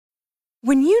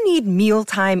When you need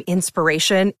mealtime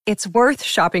inspiration, it's worth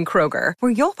shopping Kroger,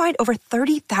 where you'll find over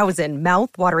 30,000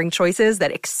 mouth-watering choices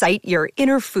that excite your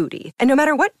inner foodie. And no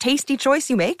matter what tasty choice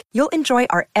you make, you'll enjoy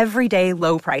our everyday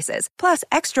low prices, plus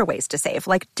extra ways to save,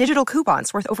 like digital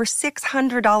coupons worth over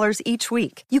 $600 each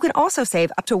week. You can also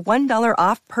save up to $1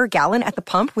 off per gallon at the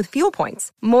pump with fuel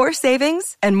points. More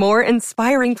savings and more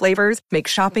inspiring flavors make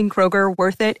shopping Kroger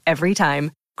worth it every time.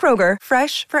 Kroger,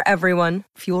 fresh for everyone.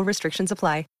 Fuel restrictions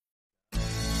apply.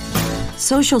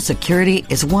 Social Security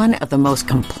is one of the most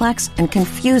complex and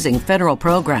confusing federal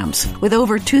programs. With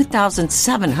over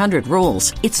 2,700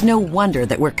 rules, it's no wonder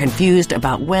that we're confused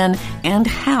about when and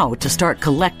how to start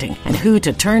collecting and who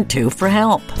to turn to for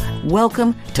help.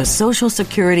 Welcome to Social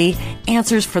Security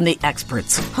Answers from the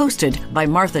Experts, hosted by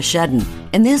Martha Shedden.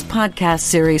 In this podcast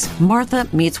series, Martha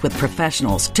meets with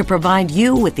professionals to provide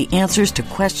you with the answers to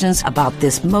questions about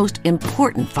this most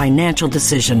important financial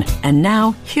decision. And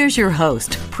now, here's your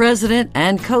host, President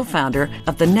and co-founder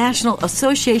of the National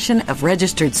Association of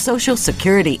Registered Social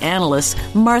Security Analysts,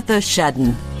 Martha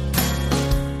Shedden.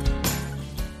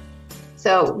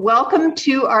 So welcome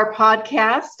to our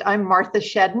podcast. I'm Martha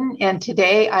Shedden, and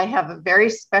today I have a very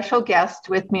special guest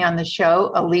with me on the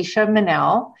show, Alicia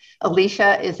Meynell.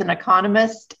 Alicia is an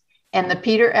economist and the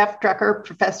Peter F. Drucker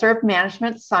Professor of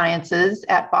Management Sciences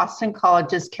at Boston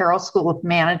College's Carroll School of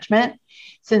Management.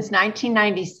 Since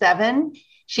 1997,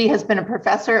 she has been a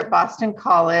professor at Boston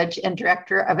College and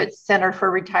director of its Center for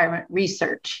Retirement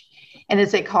Research, and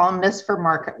is a columnist for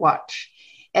MarketWatch.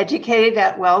 Educated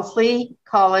at Wellesley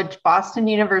College, Boston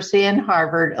University, and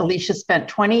Harvard, Alicia spent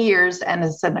 20 years and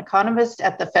as an economist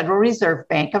at the Federal Reserve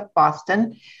Bank of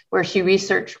Boston, where she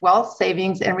researched wealth,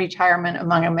 savings, and retirement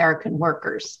among American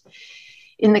workers.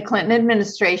 In the Clinton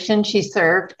administration, she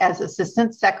served as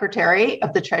Assistant Secretary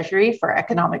of the Treasury for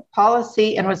Economic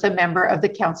Policy and was a member of the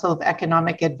Council of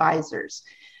Economic Advisors.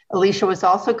 Alicia was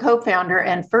also co-founder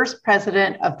and first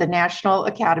president of the National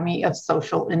Academy of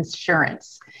Social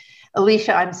Insurance.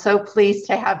 Alicia, I'm so pleased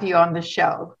to have you on the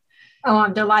show. Oh,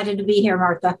 I'm delighted to be here,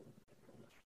 Martha.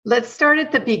 Let's start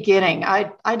at the beginning.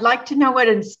 I'd like to know what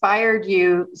inspired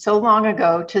you so long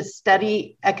ago to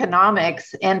study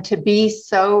economics and to be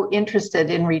so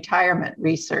interested in retirement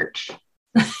research.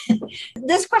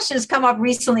 This question has come up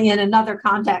recently in another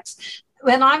context.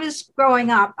 When I was growing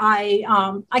up,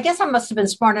 I guess I must have been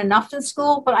smart enough in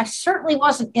school, but I certainly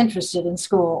wasn't interested in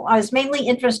school. I was mainly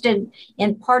interested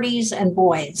in parties and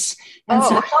boys. And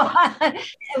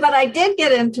but I did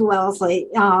get into Wellesley.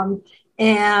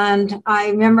 And I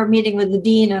remember meeting with the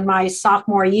dean in my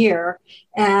sophomore year,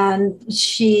 and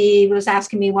she was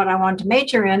asking me what I wanted to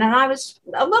major in. And I was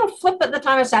a little flip at the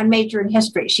time. I said, I major in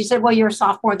history. She said, well, you're a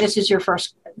sophomore. This is your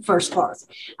first course.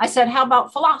 I said, how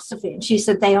about philosophy? And she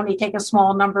said, they only take a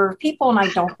small number of people, and I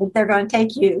don't think they're going to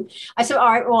take you. I said,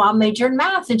 all right, well, I'll major in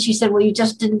math. And she said, well, you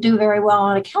just didn't do very well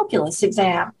on a calculus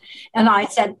exam. And I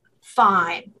said,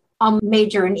 fine. I'll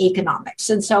major in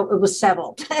economics. And so it was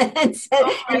settled. and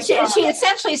she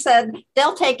essentially said,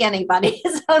 they'll take anybody.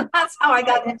 So that's how I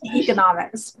got into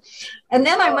economics. And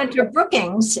then I went to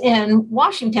Brookings in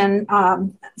Washington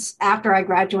after I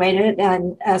graduated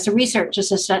and as a research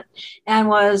assistant, and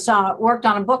was worked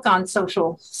on a book on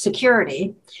Social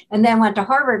Security, and then went to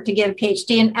Harvard to get a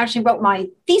PhD and actually wrote my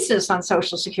thesis on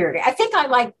Social Security. I think I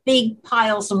like big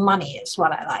piles of money is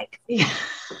what I like. Yeah.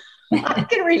 I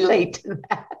can relate to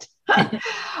that.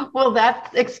 Well,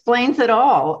 that explains it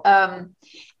all.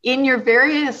 In your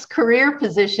various career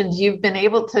positions, you've been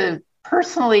able to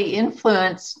personally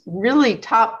influence really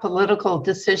top political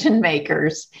decision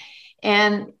makers.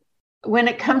 And when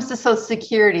it comes to Social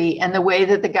Security and the way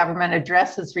that the government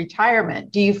addresses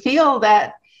retirement, do you feel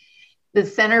that the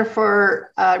Center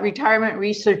for Retirement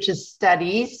Research's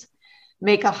studies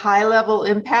make a high-level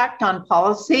impact on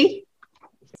policy?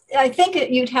 I think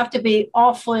you'd have to be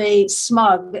awfully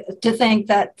smug to think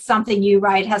that something you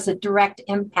write has a direct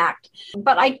impact.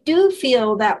 But I do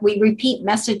feel that we repeat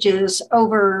messages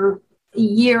over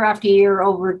year after year,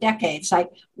 over decades.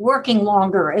 Like working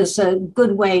longer is a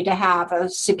good way to have a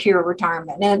secure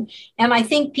retirement. And I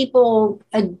think people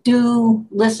do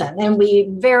listen, and we're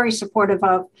very supportive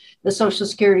of the Social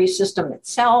Security system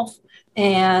itself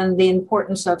and the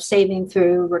importance of saving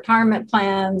through retirement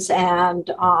plans and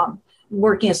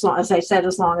working as long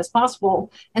as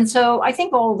possible. And so I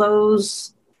think all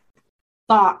those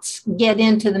thoughts get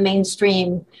into the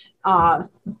mainstream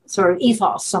sort of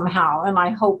ethos somehow. And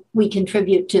I hope we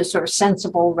contribute to sort of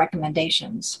sensible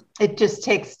recommendations. It just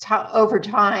takes over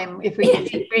time. If we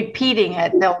keep repeating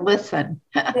it, they'll listen.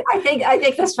 I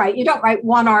think that's right. You don't write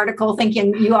one article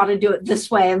thinking you ought to do it this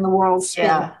way and the world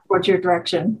spins towards your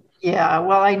direction. Yeah,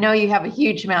 well, I know you have a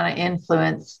huge amount of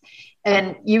influence.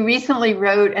 And you recently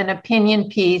wrote an opinion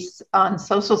piece on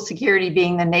Social Security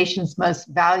being the nation's most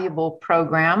valuable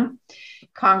program.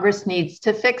 Congress needs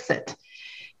to fix it.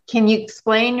 Can you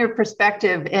explain your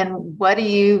perspective and what do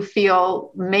you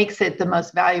feel makes it the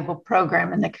most valuable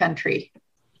program in the country?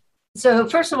 So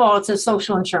first of all, it's a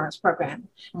social insurance program.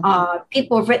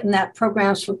 People have written that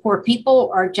programs for poor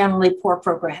people are generally poor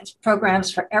programs.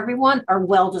 Programs for everyone are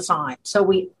well designed. So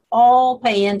we all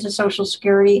pay into Social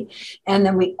Security, and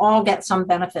then we all get some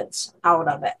benefits out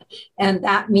of it. And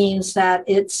that means that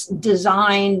it's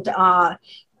designed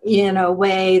in a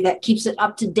way that keeps it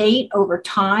up to date over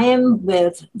time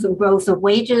with the growth of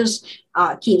wages,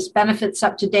 keeps benefits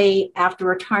up to date after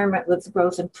retirement with the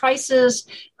growth in prices.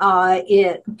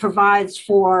 It provides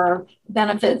for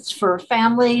benefits for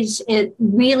families. It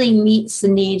really meets the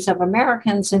needs of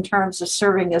Americans in terms of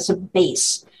serving as a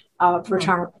base of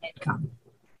retirement income.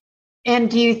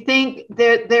 And do you think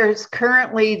that there's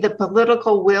currently the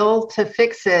political will to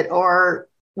fix it, or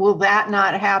will that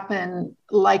not happen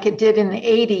like it did in the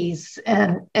 80s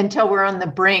and until we're on the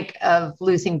brink of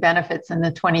losing benefits in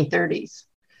the 2030s?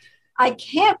 I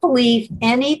can't believe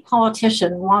any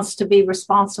politician wants to be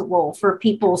responsible for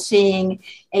people seeing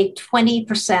a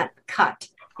 20% cut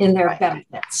in their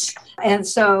benefits. And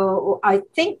so I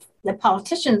think the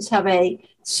politicians have a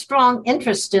strong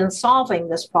interest in solving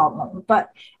this problem, but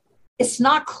it's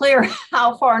not clear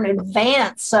how far in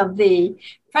advance of the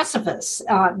precipice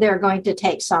they're going to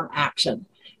take some action.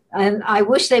 And I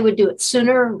wish they would do it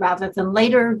sooner rather than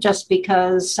later, just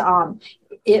because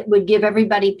it would give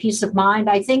everybody peace of mind.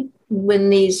 I think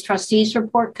when these trustees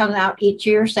report comes out each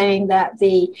year saying that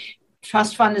the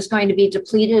trust fund is going to be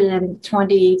depleted in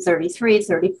 2033,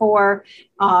 34,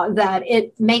 that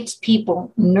it makes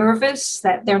people nervous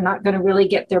that they're not going to really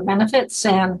get their benefits,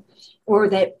 and or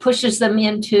that pushes them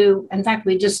into, in fact,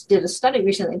 we just did a study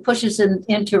recently, pushes them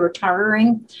into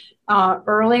retiring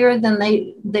earlier than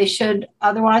they should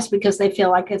otherwise, because they feel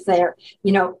like if they're,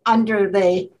 under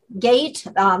the gate,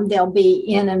 they'll be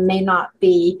in and may not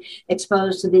be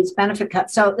exposed to these benefit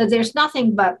cuts. So there's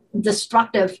nothing but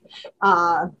destructive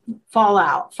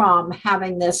fallout from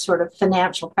having this sort of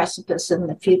financial precipice in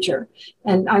the future.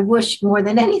 And I wish more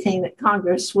than anything that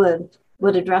Congress would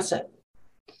address it.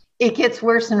 It gets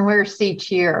worse and worse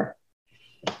each year.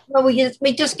 Well,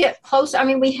 we just get close. I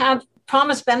mean, we have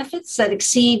promised benefits that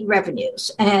exceed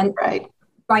revenues. And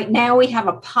right now we have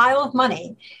a pile of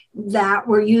money that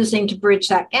we're using to bridge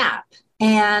that gap.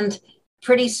 And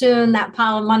pretty soon that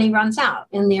pile of money runs out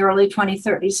in the early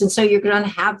 2030s. And so you're going to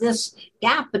have this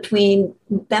gap between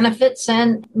benefits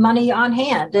and money on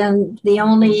hand. And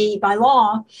by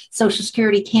law, Social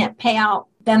Security can't pay out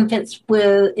benefits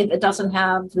if it doesn't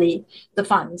have the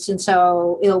funds. And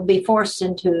so it'll be forced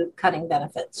into cutting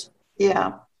benefits.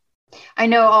 Yeah. I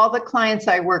know all the clients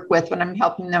I work with when I'm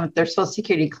helping them with their Social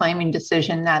Security claiming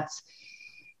decision, that's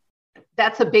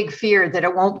a big fear that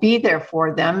it won't be there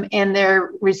for them. And their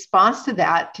response to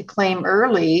that, to claim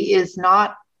early, is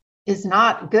not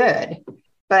good.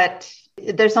 But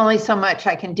there's only so much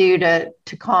I can do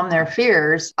to calm their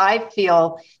fears. I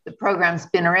feel the program's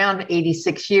been around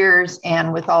 86 years,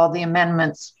 and with all the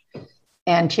amendments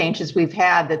and changes we've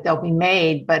had, that they'll be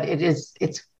made, but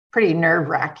it's pretty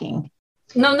nerve-wracking.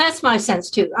 No, that's my sense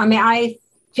too. I mean, I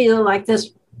feel like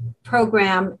this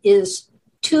program is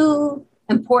too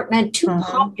important and too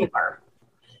popular.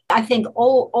 I think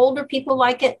older people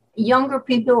like it. Younger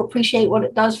people appreciate what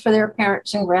it does for their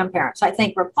parents and grandparents. I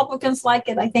think Republicans like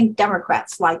it. I think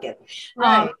Democrats like it.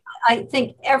 Right. I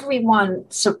think everyone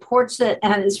supports it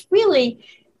and is really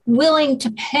willing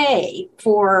to pay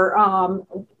for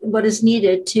what is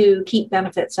needed to keep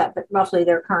benefits at roughly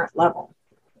their current level.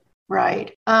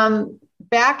 Right.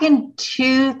 Back in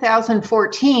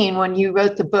 2014, when you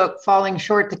wrote the book, Falling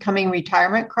Short, the Coming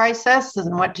Retirement Crisis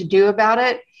and What to Do About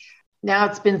It, now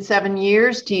it's been 7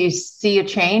 years. Do you see a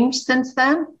change since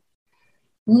then?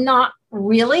 Not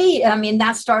really. I mean,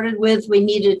 that started with we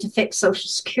needed to fix Social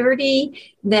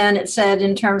Security. Then it said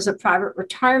in terms of private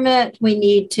retirement, we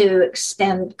need to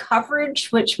extend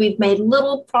coverage, which we've made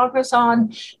little progress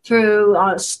on through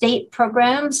state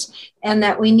programs, and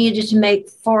that we needed to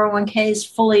make 401ks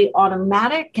fully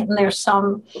automatic. And there's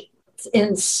some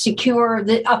in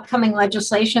the upcoming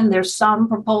legislation, there's some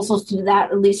proposals to do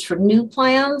that, at least for new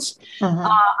plans.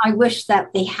 I wish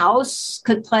that the House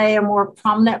could play a more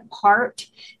prominent part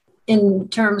in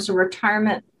terms of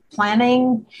retirement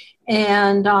planning.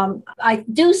 And I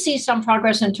do see some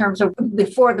progress in terms of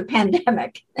before the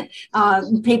pandemic,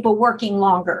 people working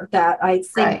longer, that I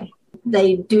think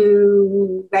they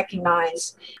do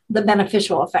recognize the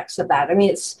beneficial effects of that. I mean,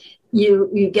 it's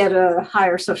you get a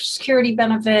higher Social Security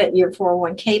benefit, your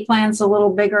 401k plan's a little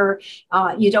bigger,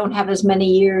 you don't have as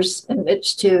many years in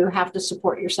which to have to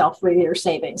support yourself with your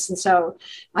savings. And so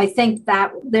I think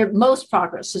that most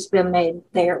progress has been made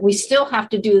there. We still have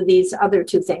to do these other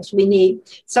two things. We need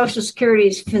Social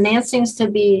Security's financings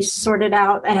to be sorted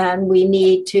out, and we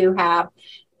need to have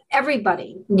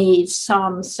everybody needs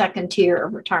some second tier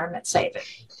of retirement saving.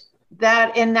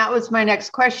 That was my next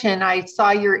question. I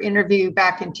saw your interview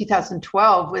back in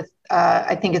 2012 with,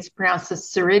 I think it's pronounced the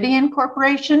Ceridian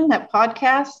Corporation, that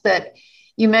podcast that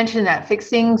you mentioned, that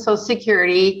fixing Social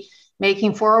Security,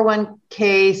 making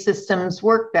 401k systems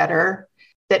work better,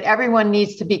 that everyone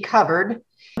needs to be covered,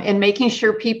 and making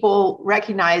sure people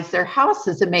recognize their house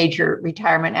as a major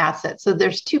retirement asset. So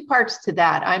there's two parts to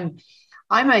that.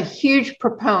 I'm a huge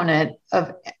proponent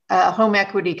of home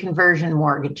equity conversion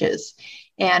mortgages.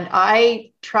 And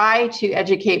I try to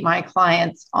educate my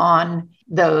clients on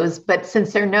those, but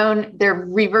since they're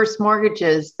reverse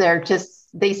mortgages,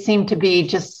 they seem to be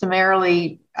just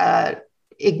summarily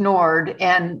ignored,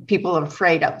 and people are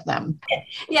afraid of them.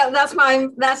 Yeah, that's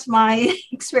my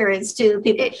experience too.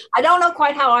 People, I don't know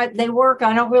quite how they work.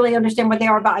 I don't really understand what they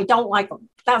are, but I don't like them.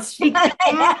 That's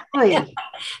exactly.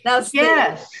 That's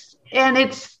yes, and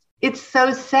it's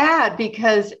so sad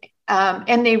because.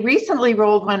 And they recently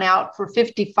rolled one out for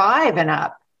 55 and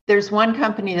up. There's one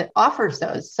company that offers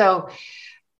those.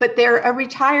 But they're a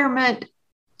retirement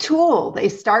tool. They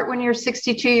start when you're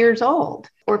 62 years old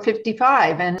or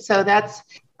 55. And so that's,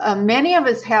 many of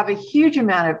us have a huge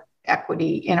amount of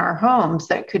equity in our homes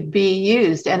that could be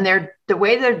used. And the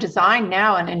way they're designed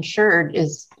now and insured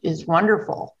is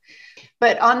wonderful.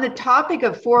 But on the topic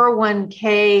of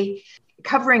 401k,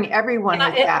 covering everyone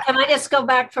with that. Can I just go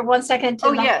back for 1 second?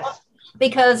 Yes.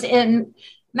 Because in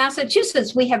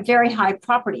Massachusetts, we have very high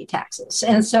property taxes.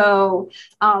 And so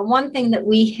one thing that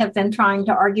we have been trying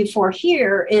to argue for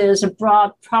here is a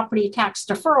broad property tax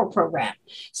deferral program.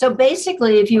 So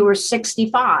basically, if you were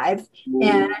 65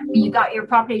 and you got your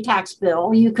property tax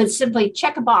bill, you could simply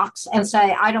check a box and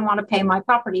say, I don't want to pay my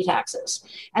property taxes.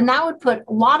 And that would put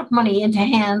a lot of money into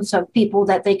hands of people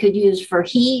that they could use for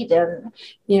heat and,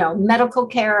 medical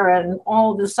care and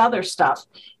all this other stuff.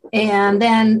 And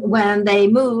then when they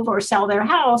move or sell their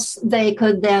house,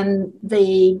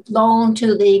 the loan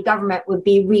to the government would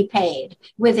be repaid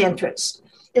with interest.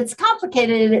 It's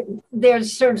complicated.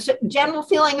 There's sort of general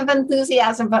feeling of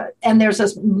enthusiasm, and there's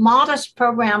this modest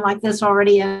program like this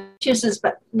already in Massachusetts,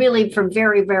 but really for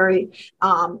very, very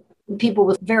people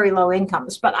with very low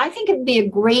incomes. But I think it'd be a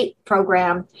great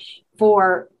program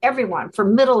for everyone, for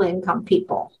middle income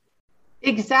people.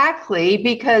 Exactly,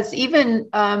 because even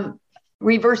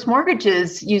reverse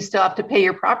mortgages, you still have to pay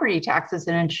your property taxes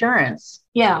and insurance.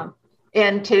 Yeah.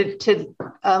 And to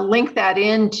link that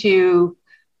into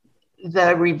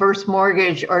the reverse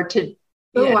mortgage or to...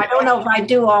 I don't know if I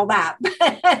do all that. To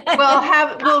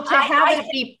have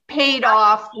it be paid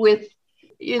off with...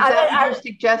 You're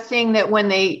suggesting that when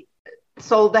they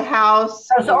sold the house...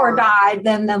 Or died,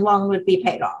 then the loan would be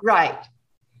paid off. Right.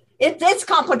 It's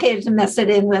complicated to mess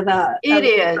it in with It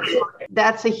is.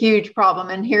 That's a huge problem.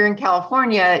 And here in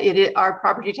California, our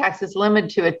property tax is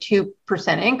limited to a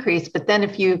 2% increase. But then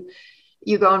if you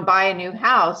go and buy a new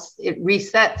house, it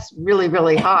resets really,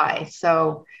 really high.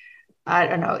 So I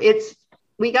don't know.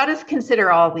 We got to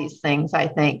consider all these things, I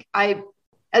think.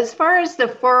 As far as the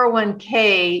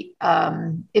 401k,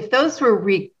 if those were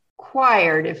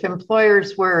required, if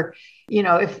employers were,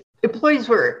 if employees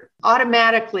were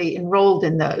automatically enrolled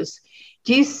in those,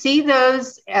 do you see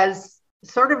those as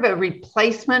sort of a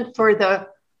replacement for the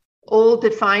old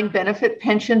defined benefit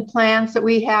pension plans that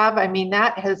we have? I mean,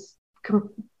 that has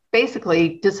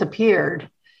basically disappeared.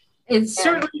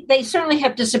 They certainly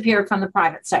have disappeared from the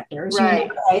private sector. Right.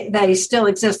 They still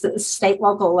exist at the state,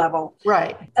 local level.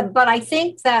 Right. But I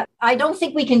don't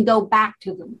think we can go back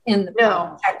to them in the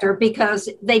private sector because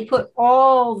they put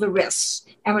all the risks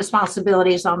and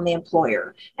responsibilities on the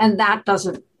employer. And that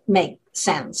doesn't make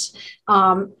sense.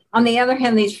 On the other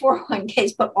hand, these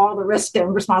 401ks put all the risk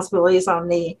and responsibilities on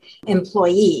the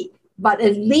employee. But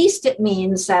at least it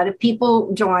means that if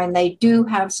people join, they do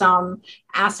have some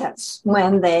assets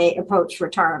when they approach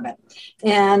retirement.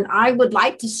 And I would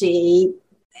like to see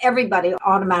everybody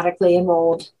automatically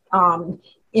enrolled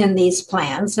in these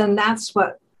plans. And that's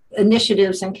what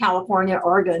initiatives in California,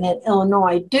 Oregon, and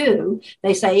Illinois do.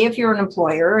 They say if you're an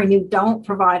employer and you don't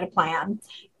provide a plan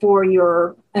for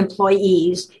your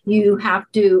employees, you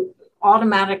have to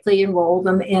automatically enroll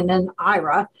them in an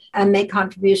IRA and make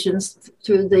contributions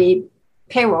through the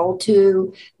payroll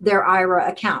to their IRA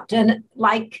account. And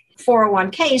like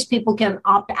 401ks, people can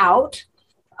opt out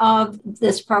of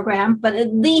this program, but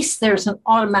at least there's an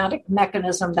automatic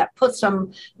mechanism that puts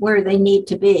them where they need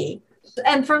to be.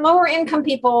 And for lower income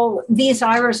people, these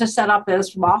IRAs are set up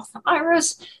as Roth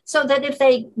IRAs so that if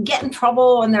they get in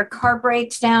trouble and their car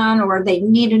breaks down or they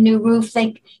need a new roof,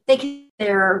 they can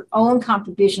their own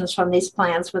contributions from these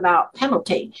plans without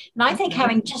penalty. And I think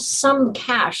having just some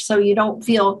cash so you don't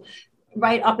feel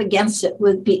right up against it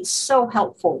would be so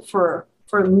helpful for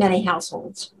many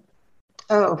households.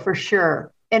 Oh, for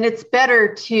sure. And it's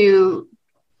better to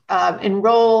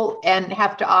enroll and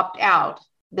have to opt out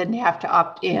than have to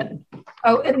opt in.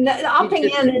 Oh, and opting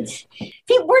in,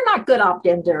 we're not good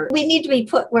opt-in. We need to be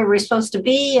put where we're supposed to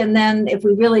be. And then if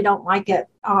we really don't like it,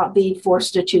 be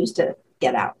forced to choose to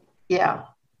get out. Yeah.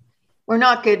 We're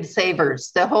not good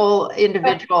savers. The whole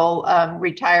individual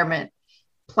retirement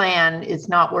plan is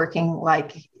not working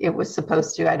like it was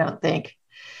supposed to, I don't think.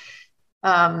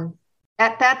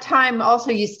 At that time,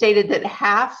 also, you stated that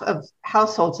half of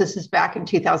households, this is back in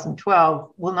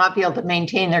 2012, will not be able to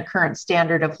maintain their current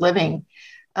standard of living.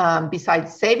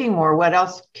 Besides saving more, what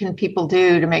else can people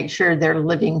do to make sure their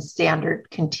living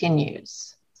standard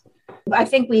continues? I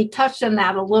think we touched on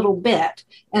that a little bit,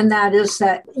 and that is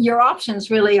that your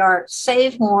options really are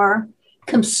save more,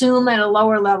 consume at a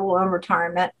lower level in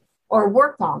retirement, or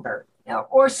work longer,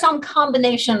 or some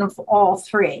combination of all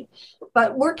three.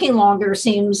 But working longer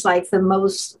seems like the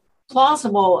most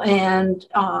plausible and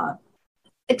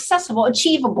accessible,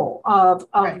 achievable of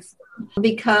right.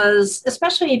 Because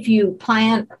especially if you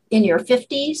plan in your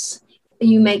 50s,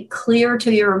 you make clear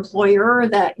to your employer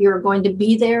that you're going to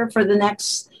be there for the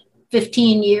next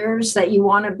 15 years, that you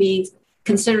want to be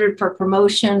considered for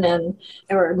promotion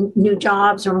or new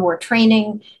jobs or more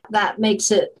training. That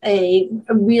makes it a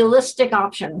realistic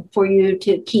option for you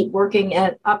to keep working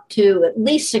up to at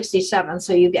least 67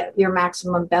 so you get your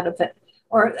maximum benefit,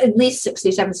 or at least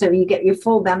 67 so you get your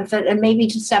full benefit, and maybe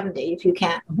to 70 if you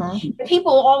can. Mm-hmm.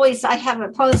 People always, I have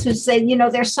opponents who say,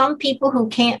 there's some people who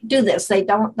can't do this. They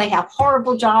have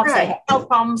horrible jobs, right. They have health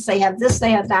problems, they have this,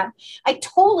 they have that. I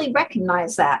totally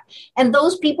recognize that. And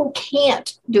those people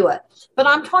can't do it. But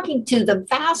I'm talking to the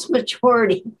vast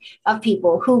majority of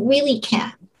people who really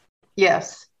can.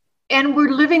 Yes. And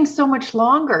we're living so much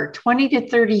longer, 20 to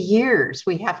 30 years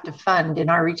we have to fund in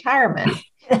our retirement.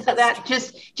 So that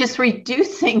just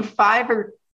reducing five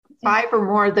or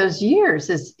more of those years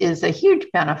is a huge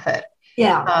benefit.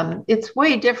 Yeah. It's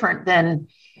way different than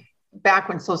back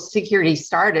when Social Security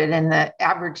started and the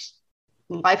average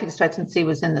life expectancy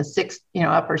was in the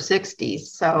upper 60s.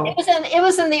 So it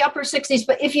was in the upper 60s,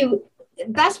 but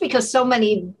that's because so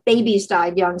many babies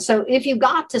died young. So if you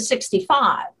got to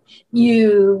 65,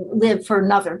 you lived for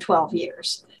another 12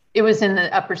 years. It was in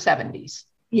the upper 70s.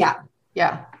 Yeah.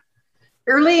 Yeah.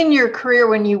 Early in your career,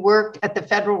 when you worked at the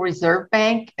Federal Reserve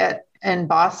Bank in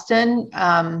Boston,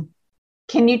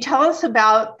 can you tell us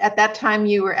about, at that time,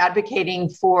 you were advocating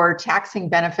for taxing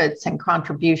benefits and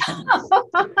contributions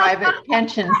to private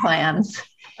pension plans?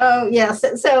 Oh, yes.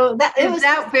 So is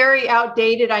that very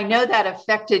outdated? I know that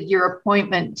affected your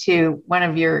appointment to one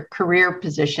of your career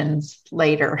positions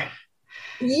later.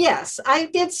 Yes, I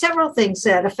did several things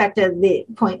that affected the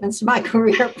appointments to my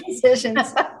career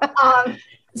positions.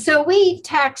 So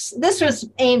this was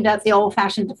aimed at the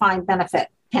old-fashioned defined benefit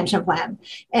pension plan,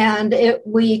 and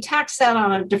we tax that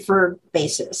on a deferred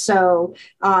basis. So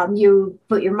you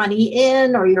put your money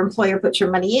in, or your employer puts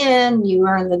your money in, you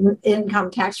earn the income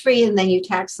tax-free, and then you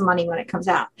tax the money when it comes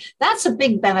out. That's a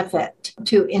big benefit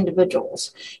to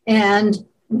individuals. And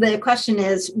the question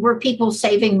is, were people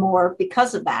saving more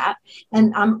because of that?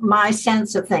 And my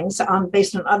sense of things,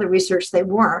 based on other research, they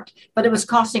weren't, but it was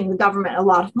costing the government a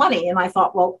lot of money. And I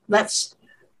thought, well, let's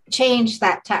change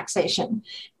that taxation.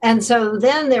 And so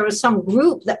then there was some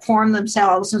group that formed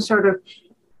themselves and sort of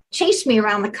chased me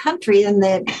around the country. And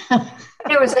then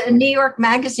there was a New York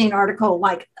Magazine article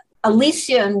like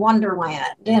Alicia in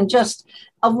Wonderland, and just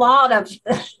a lot of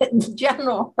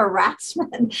general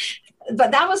harassment.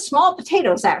 But that was small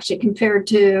potatoes, actually, compared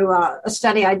to a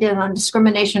study I did on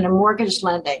discrimination in mortgage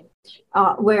lending,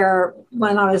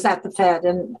 when I was at the Fed,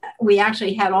 and we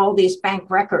actually had all these bank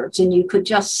records, and you could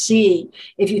just see,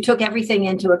 if you took everything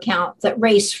into account, that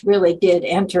race really did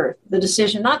enter the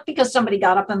decision, not because somebody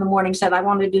got up in the morning and said, I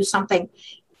want to do something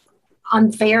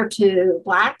unfair to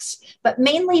Blacks, but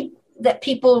mainly that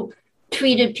people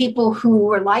treated people who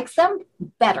were like them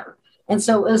better. And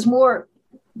so it was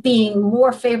being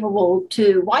more favorable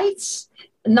to whites,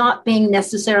 not being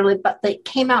necessarily, but they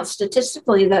came out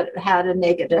statistically that it had a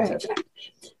negative effect.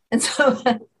 And so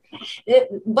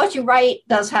What you write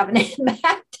does have an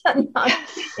impact.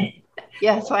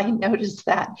 Yes, I noticed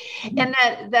that. And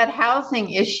that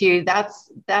housing issue, that's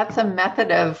a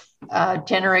method of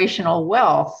generational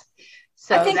wealth.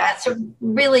 So I think that's a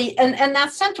really, and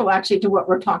that's central actually to what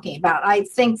we're talking about. I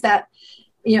think that,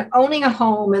 owning a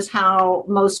home is how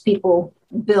most people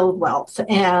build wealth.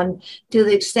 And to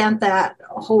the extent that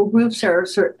whole groups are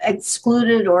sort of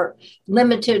excluded or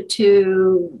limited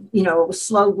to,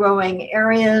 slow growing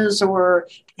areas or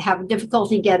have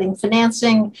difficulty getting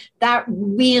financing, that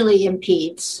really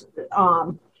impedes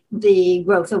the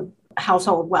growth of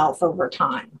household wealth over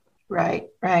time. Right.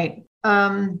 Well,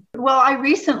 I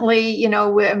recently,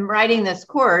 I'm writing this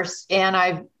course and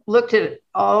I've looked at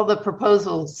all the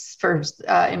proposals for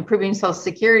improving Social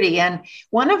Security. And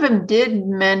one of them did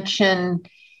mention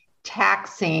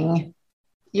taxing.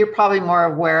 You're probably more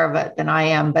aware of it than I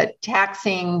am, but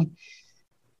taxing,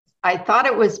 I thought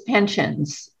it was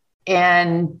pensions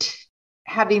and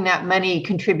having that money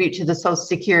contribute to the Social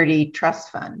Security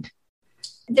Trust Fund.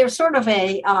 There's sort of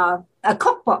a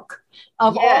cookbook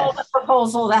of all the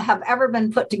proposals that have ever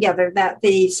been put together that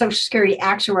the Social Security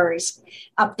actuaries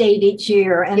update each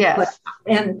year.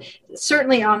 And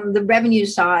certainly on the revenue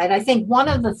side, I think one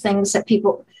of the things that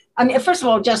people, first of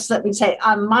all, just let me say,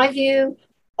 on my view,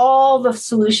 all the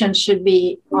solutions should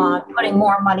be on putting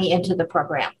more money into the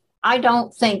program. I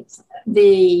don't think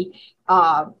the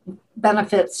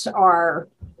benefits are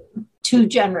too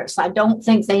generous. I don't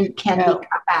think they can be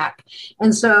cut back.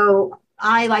 And so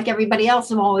I, like everybody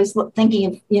else, am always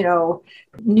thinking of,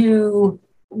 new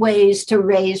ways to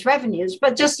raise revenues,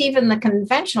 but just even the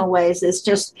conventional ways is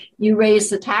just you raise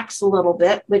the tax a little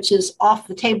bit, which is off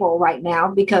the table right now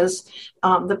because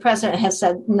the president has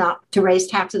said not to raise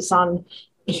taxes on.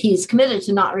 He's committed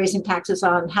to not raising taxes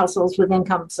on households with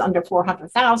incomes under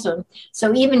 $400,000.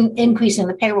 So even increasing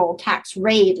the payroll tax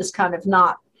rate is kind of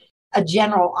not a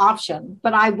general option,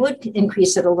 but I would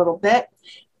increase it a little bit.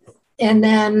 And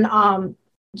then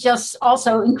just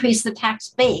also increase the tax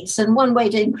base. And one way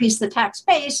to increase the tax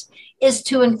base is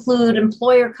to include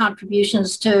employer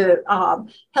contributions to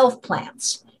health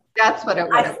plans. That's what it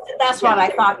was. That's what I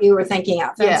thought you were thinking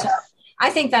of. Yes. And so I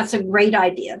think that's a great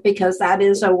idea because that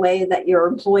is a way that your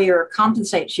employer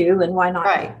compensates you, and why not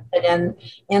put it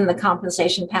in the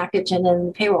compensation package and in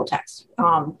the payroll tax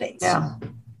base. Yeah.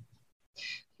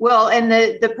 Well, and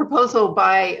the proposal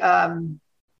by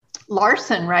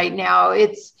Larson right now,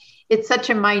 it's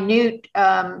such a minute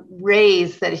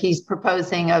raise that he's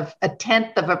proposing of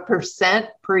 0.1%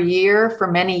 per year for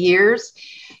many years.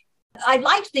 I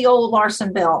liked the old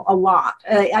Larson bill a lot.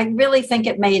 I really think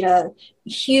it made a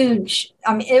huge,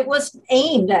 it was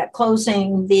aimed at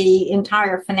closing the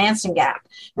entire financing gap,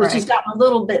 which has gotten a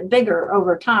little bit bigger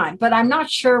over time. But I'm not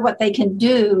sure what they can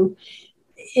do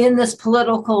in this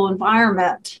political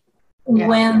environment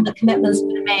when the commitment's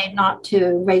been made not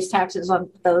to raise taxes on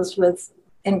those with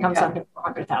incomes under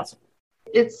 $400,000.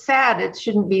 It's sad. It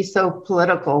shouldn't be so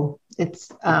political.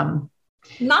 It's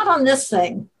not on this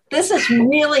thing. This is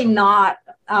really not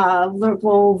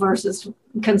liberal versus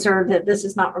conservative. This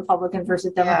is not Republican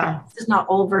versus Democrat. This is not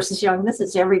old versus young. This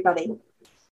is everybody.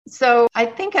 So I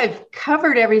think I've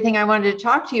covered everything I wanted to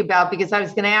talk to you about because I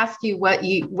was going to ask you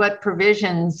what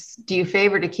provisions do you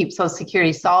favor to keep Social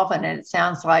Security solvent? And it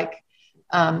sounds like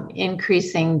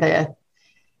increasing the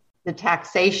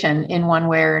taxation in one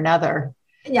way or another.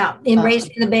 Yeah, in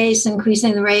raising the base,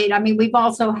 increasing the rate. We've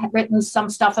also written some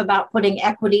stuff about putting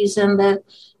equities in the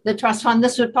trust fund.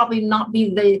 This would probably not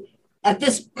be at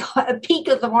this peak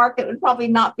of the market would probably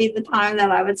not be the time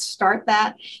that I would start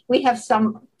that. We have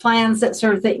some plans that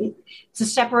to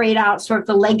separate out sort of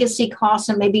the legacy costs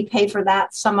and maybe pay for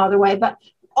that some other way, but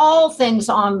all things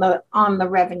on the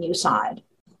revenue side.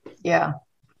 Yeah.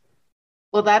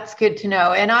 Well, that's good to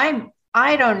know. And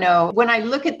I don't know, when I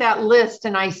look at that list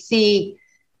and I see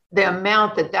the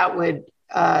amount that would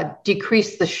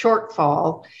decrease the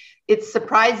shortfall, it's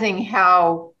surprising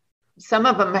how some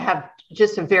of them have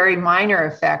just a very minor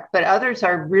effect, but others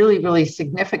are really, really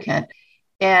significant.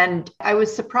 And I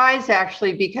was surprised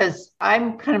actually, because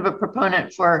I'm kind of a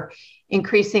proponent for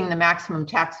increasing the maximum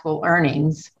taxable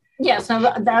earnings. Yes,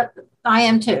 that I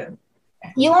am too.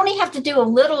 You only have to do a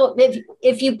little,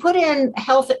 if you put in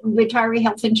retiree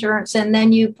health insurance, and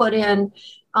then you put in,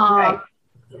 not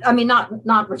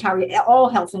retiree, all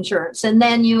health insurance, and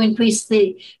then you increase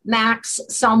the max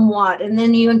somewhat, and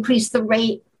then you increase the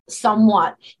rate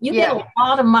somewhat. You get a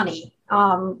lot of money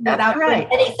without doing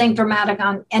anything dramatic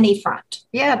on any front.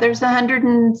 Yeah, there's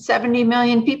 170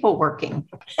 million people working.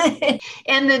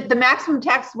 And the maximum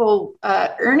taxable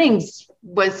earnings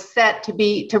was set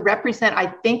to represent, I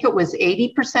think it was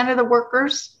 80% of the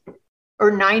workers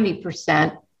or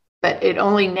 90%, but it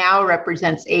only now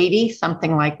represents 80,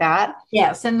 something like that.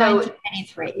 Yes, in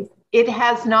 1993. It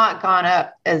has not gone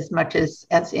up as much as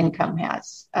income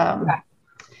has. Right.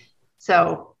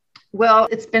 So, well,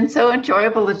 it's been so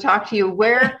enjoyable to talk to you.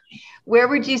 Where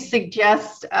would you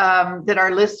suggest that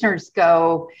our listeners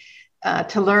go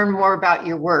to learn more about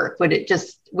your work? Would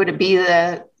it be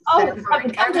the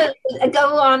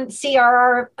go on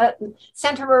CRR,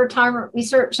 Center for Retirement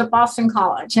Research at Boston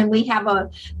College, and we have a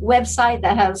website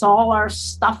that has all our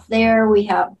stuff there. We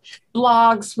have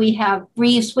blogs, we have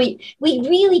briefs. We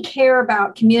really care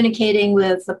about communicating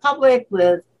with the public,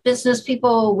 with business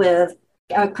people, with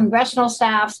congressional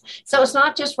staffs. So it's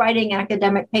not just writing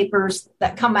academic papers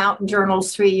that come out in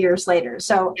journals 3 years later.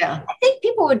 So I think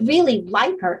people would really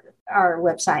like our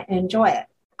website and enjoy it.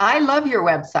 I love your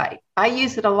website. I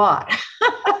use it a lot.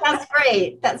 That's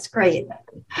great. That's great.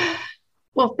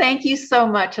 Well, thank you so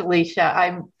much, Alicia.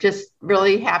 I'm just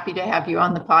really happy to have you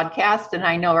on the podcast, and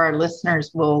I know our listeners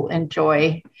will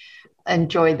enjoy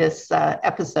this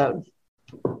episode.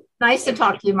 Nice to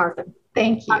talk to you, Martha.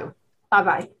 Thank you.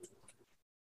 Bye-bye.